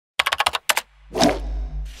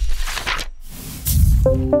So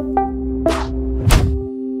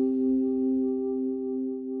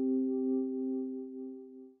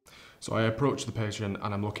I approach the patient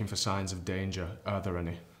and I'm looking for signs of danger. Are there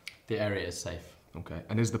any? The area is safe. Okay.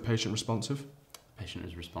 And is the patient responsive? The patient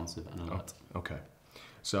is responsive and alert. Oh, okay.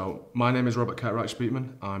 So my name is Robert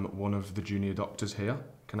Cartwright-Speakman. I'm one of the junior doctors here.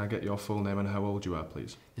 Can I get your full name and how old you are,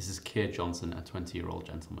 please? This is Keir Johnson, a 20-year-old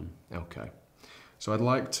gentleman. Okay. So I'd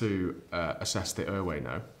like to assess the airway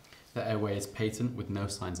now. The airway is patent with no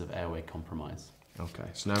signs of airway compromise. Okay,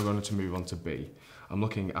 so now I'm going to move on to B. I'm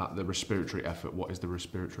looking at the respiratory effort. What is the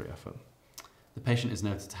respiratory effort? The patient is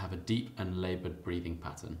noted to have a deep and laboured breathing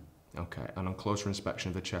pattern. Okay, and on closer inspection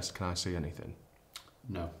of the chest, can I see anything?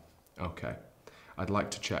 No. Okay. I'd like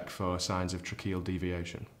to check for signs of tracheal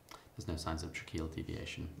deviation. There's no signs of tracheal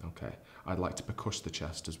deviation. Okay. I'd like to percuss the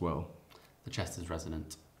chest as well. The chest is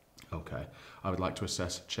resonant. Okay. I would like to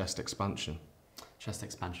assess chest expansion. Chest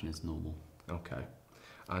expansion is normal. Okay.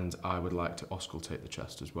 And I would like to auscultate the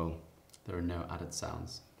chest as well. There are no added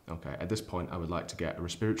sounds. Okay. At this point, I would like to get a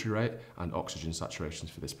respiratory rate and oxygen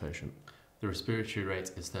saturations for this patient. The respiratory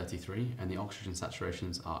rate is 33 and the oxygen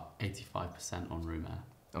saturations are 85% on room air.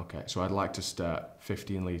 Okay, so I'd like to start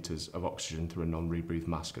 15 litres of oxygen through a non-rebreathe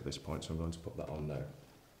mask at this point, so I'm going to put that on now.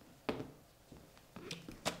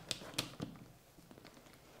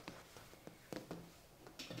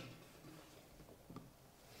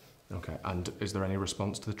 Okay, and is there any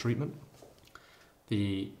response to the treatment?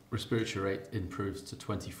 The respiratory rate improves to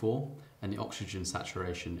 24 and the oxygen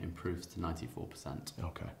saturation improves to 94%.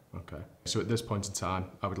 Okay. So at this point in time,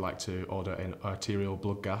 I would like to order an arterial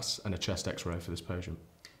blood gas and a chest x-ray for this patient.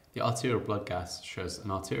 The arterial blood gas shows an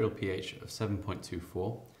arterial pH of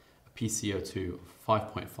 7.24, a PCO2 of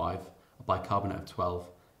 5.5, a bicarbonate of 12,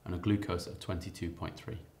 and a glucose of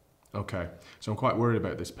 22.3. Okay, so I'm quite worried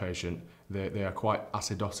about this patient. They are quite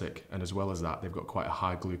acidotic, and as well as that, they've got quite a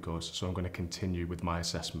high glucose, so I'm going to continue with my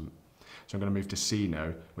assessment. So I'm going to move to C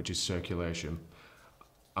now, which is circulation.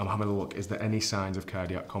 I'm having a look. Is there any signs of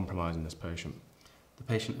cardiac compromise in this patient? The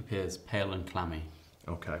patient appears pale and clammy.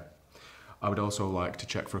 Okay. I would also like to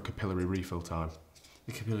check for a capillary refill time.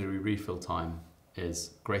 The capillary refill time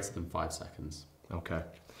is greater than 5 seconds. Okay.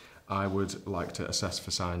 I would like to assess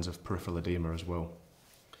for signs of peripheral edema as well.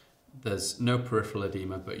 There's no peripheral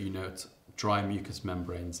edema, but you note dry mucous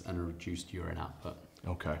membranes and a reduced urine output.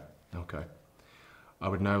 Okay. I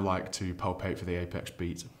would now like to palpate for the apex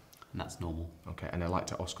beat. And that's normal. Okay, and I'd like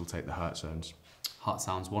to auscultate the heart sounds. Heart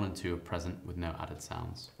sounds 1 and 2 are present with no added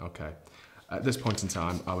sounds. Okay. At this point in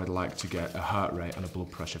time, I would like to get a heart rate and a blood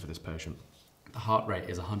pressure for this patient. The heart rate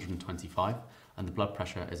is 125 and the blood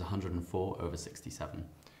pressure is 104/67.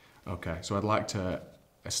 Okay, so I'd like to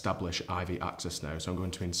establish IV access now, so I'm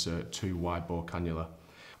going to insert 2 wide bore cannula.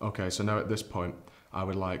 Okay, so now at this point, I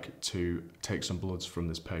would like to take some bloods from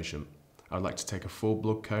this patient. I would like to take a full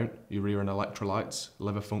blood count, urea and electrolytes,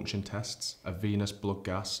 liver function tests, a venous blood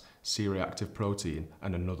gas, C-reactive protein,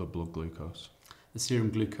 and another blood glucose. The serum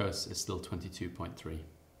glucose is still 22.3.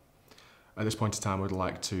 At this point in time, I would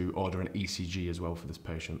like to order an ECG as well for this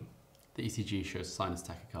patient. The ECG shows sinus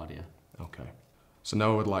tachycardia. Okay. So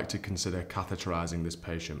now I would like to consider catheterizing this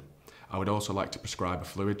patient. I would also like to prescribe a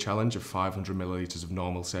fluid challenge of 500 millilitres of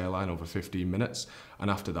normal saline over 15 minutes,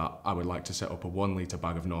 and after that I would like to set up a 1 litre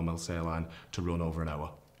bag of normal saline to run over an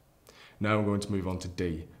hour. Now I'm going to move on to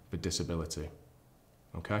D for disability.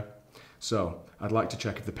 Okay? So I'd like to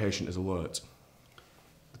check if the patient is alert.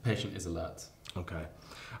 The patient is alert. Okay.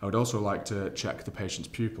 I would also like to check the patient's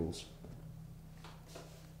pupils.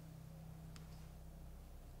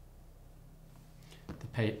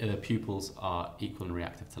 The pupils are equal and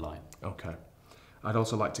reactive to light. Okay. I'd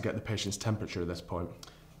also like to get the patient's temperature at this point.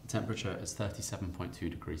 The temperature is 37.2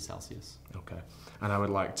 degrees Celsius. Okay. And I would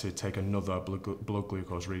like to take another blood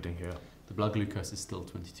glucose reading here. The blood glucose is still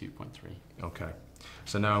 22.3. Okay.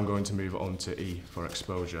 So now I'm going to move on to E for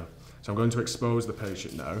exposure. So I'm going to expose the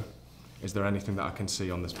patient now. Is there anything that I can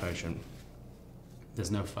see on this patient?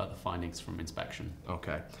 There's no further findings from inspection.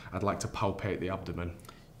 Okay. I'd like to palpate the abdomen.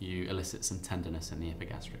 You elicit some tenderness in the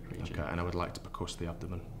epigastric region. Okay, and I would like to percuss the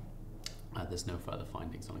abdomen. There's no further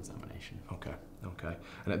findings on examination. Okay.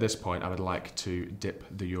 And at this point, I would like to dip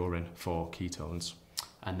the urine for ketones.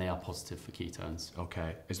 And they are positive for ketones.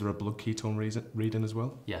 Okay. Is there a blood ketone reading as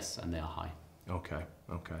well? Yes, and they are high. Okay.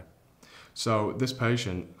 So this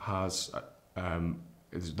patient has,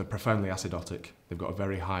 they're profoundly acidotic. They've got a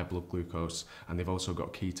very high blood glucose, and they've also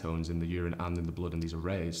got ketones in the urine and in the blood, and these are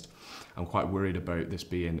raised. I'm quite worried about this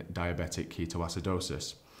being diabetic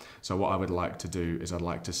ketoacidosis. So what I would like to do is I'd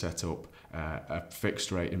like to set up a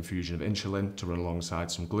fixed rate infusion of insulin to run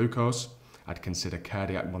alongside some glucose. I'd consider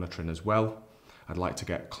cardiac monitoring as well. I'd like to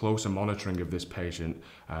get closer monitoring of this patient,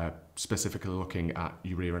 specifically looking at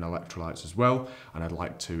urea and electrolytes as well, and I'd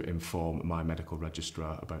like to inform my medical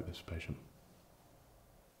registrar about this patient.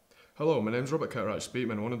 Hello, my name's Robert Cartwright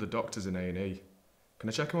Speakman, one of the doctors in A&E. Can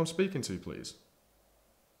I check who I'm speaking to, please?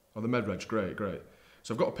 Oh, the med reg, great.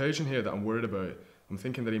 So I've got a patient here that I'm worried about. I'm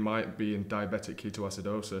thinking that he might be in diabetic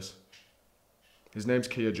ketoacidosis. His name's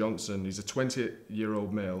Keir Johnson. He's a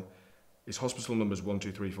 20-year-old male. His hospital number's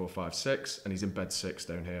 123456, and he's in bed 6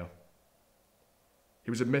 down here.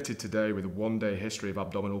 He was admitted today with a 1-day history of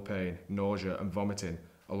abdominal pain, nausea and vomiting,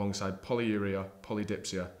 alongside polyuria,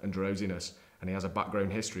 polydipsia and drowsiness, and he has a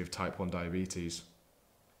background history of type 1 diabetes.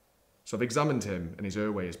 So I've examined him, and his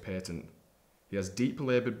airway is patent. He has deep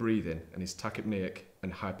laboured breathing and is tachypneic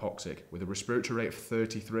and hypoxic with a respiratory rate of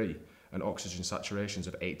 33 and oxygen saturations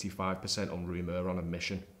of 85% on room air on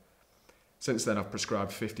admission. Since then, I've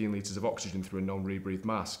prescribed 15 litres of oxygen through a non-rebreathe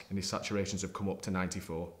mask, and his saturations have come up to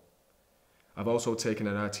 94. I've also taken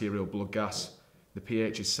an arterial blood gas. The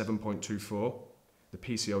pH is 7.24, the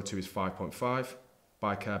PCO2 is 5.5,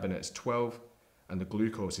 bicarbonate is 12, and the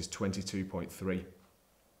glucose is 22.3.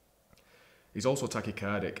 He's also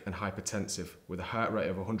tachycardic and hypertensive with a heart rate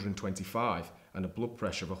of 125 and a blood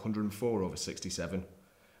pressure of 104/67.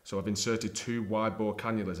 So I've inserted 2 wide bore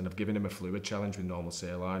cannulas and I've given him a fluid challenge with normal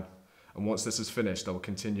saline. And once this is finished, I will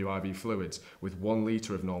continue IV fluids with 1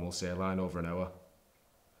 litre of normal saline over an hour.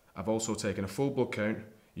 I've also taken a full blood count,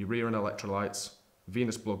 urea and electrolytes,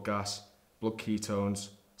 venous blood gas, blood ketones,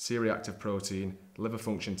 C-reactive protein, liver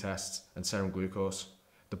function tests and serum glucose.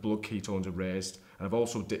 The blood ketones are raised, and I've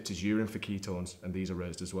also dipped his urine for ketones, and these are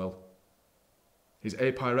raised as well. His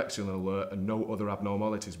apyrexia alert and no other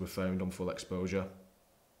abnormalities were found on full exposure.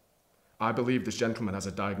 I believe this gentleman has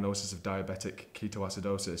a diagnosis of diabetic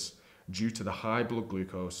ketoacidosis due to the high blood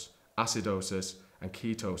glucose, acidosis and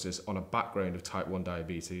ketosis on a background of type 1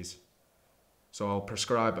 diabetes. So I'll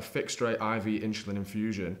prescribe a fixed rate IV insulin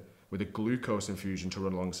infusion with a glucose infusion to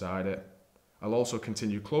run alongside it. I'll also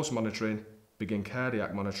continue close monitoring, begin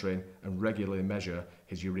cardiac monitoring and regularly measure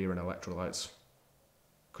his urea and electrolytes.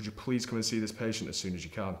 Could you please come and see this patient as soon as you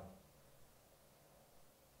can?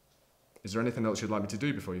 Is there anything else you'd like me to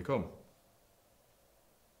do before you come?